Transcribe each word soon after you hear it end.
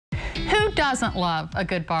Who doesn't love a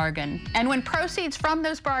good bargain? And when proceeds from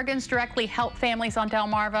those bargains directly help families on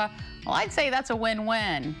Delmarva, well, I'd say that's a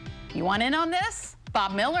win-win. You want in on this?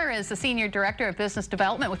 Bob Miller is the Senior Director of Business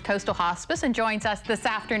Development with Coastal Hospice and joins us this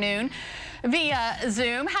afternoon via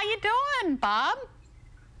Zoom. How you doing, Bob?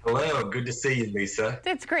 Hello, good to see you, Lisa.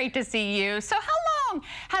 It's great to see you. So how long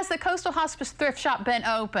has the Coastal Hospice Thrift Shop been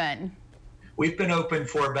open? We've been open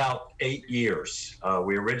for about 8 years.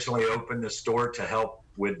 We originally opened the store to help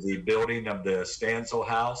with the building of the Stansel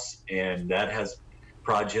House, and that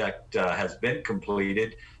project has been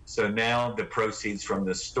completed. So now the proceeds from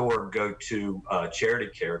the store go to charity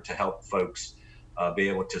care to help folks be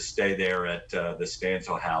able to stay there at the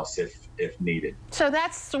Stansel House if needed. So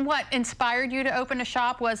that's what inspired you to open a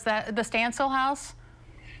shop, was that the Stansel House?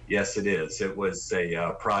 Yes, it is. It was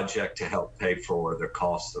a project to help pay for the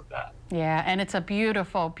cost of that. Yeah, and it's a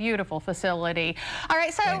beautiful, beautiful facility. All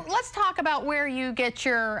right, so let's talk about where you get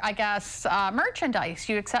your, I guess, merchandise.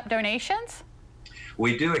 You accept donations?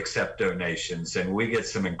 We do accept donations, and we get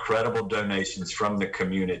some incredible donations from the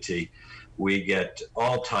community. We get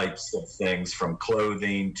all types of things, from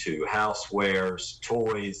clothing to housewares,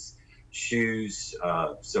 toys, shoes,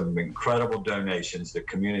 some incredible donations. The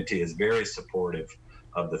community is very supportive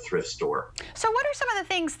of the thrift store. So what are some of the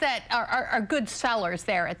things that are good sellers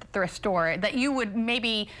there at the thrift store that you would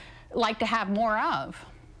maybe like to have more of?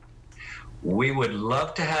 We would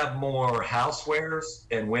love to have more housewares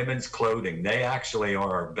and women's clothing. They actually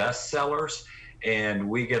are our best sellers, and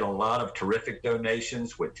we get a lot of terrific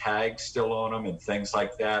donations with tags still on them and things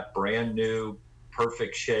like that, brand new,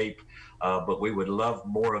 perfect shape. But we would love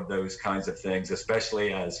more of those kinds of things,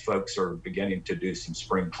 especially as folks are beginning to do some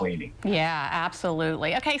spring cleaning. Yeah,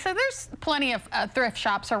 absolutely. Okay, so there's plenty of thrift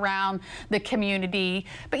shops around the community,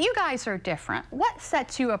 but you guys are different. What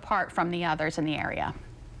sets you apart from the others in the area?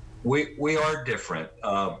 We are different.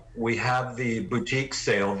 We have the boutique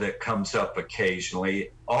sale that comes up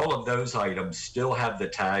occasionally. All of those items still have the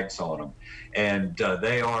tags on them, and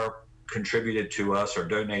they are contributed to us or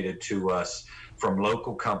donated to us from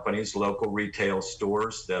local companies, local retail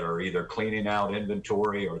stores that are either cleaning out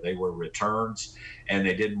inventory or they were returns and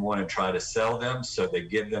they didn't want to try to sell them, so they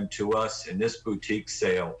give them to us. In this boutique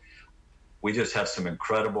sale, we just have some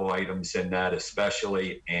incredible items in that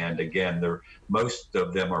especially, and again, most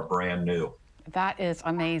of them are brand new. That is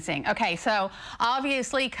amazing. Okay, so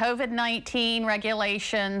obviously COVID-19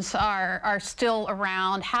 regulations are still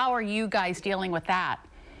around. How are you guys dealing with that?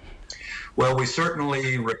 Well, we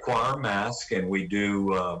certainly require masks, and we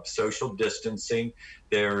do social distancing.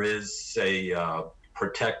 There is a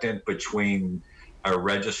protectant between our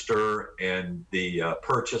register and the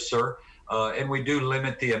purchaser, and we do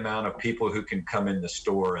limit the amount of people who can come in the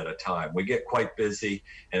store at a time. We get quite busy,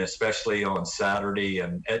 and especially on Saturday,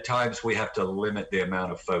 and at times we have to limit the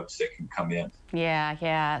amount of folks that can come in. Yeah,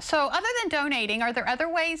 yeah. So other than donating, are there other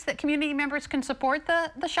ways that community members can support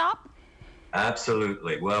the shop?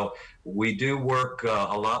 Absolutely. Well, we do work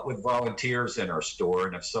a lot with volunteers in our store,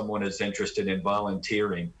 and if someone is interested in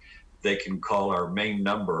volunteering, they can call our main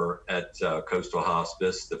number at Coastal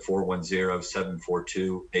Hospice, the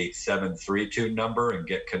 410-742-8732 number, and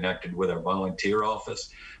get connected with our volunteer office.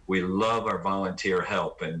 We love our volunteer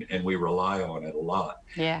help, and we rely on it a lot.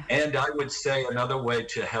 Yeah. And I would say another way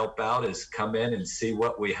to help out is come in and see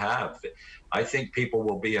what we have. I think people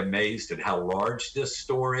will be amazed at how large this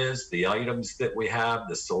store is, the items that we have,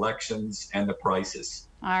 the selections, and the prices.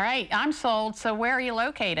 All right, I'm sold. So where are you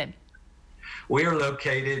located? We are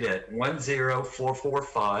located at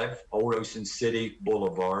 10445 Old Ocean City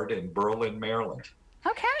Boulevard in Berlin, Maryland.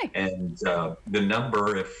 Okay. And the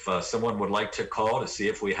number, if someone would like to call to see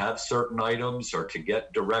if we have certain items or to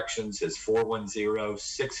get directions, is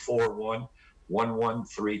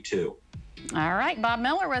 410-641-1132. All right, Bob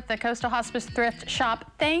Miller with the Coastal Hospice Thrift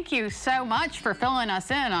Shop. Thank you so much for filling us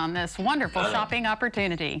in on this wonderful shopping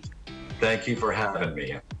opportunity. Thank you for having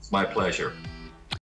me. It's my pleasure.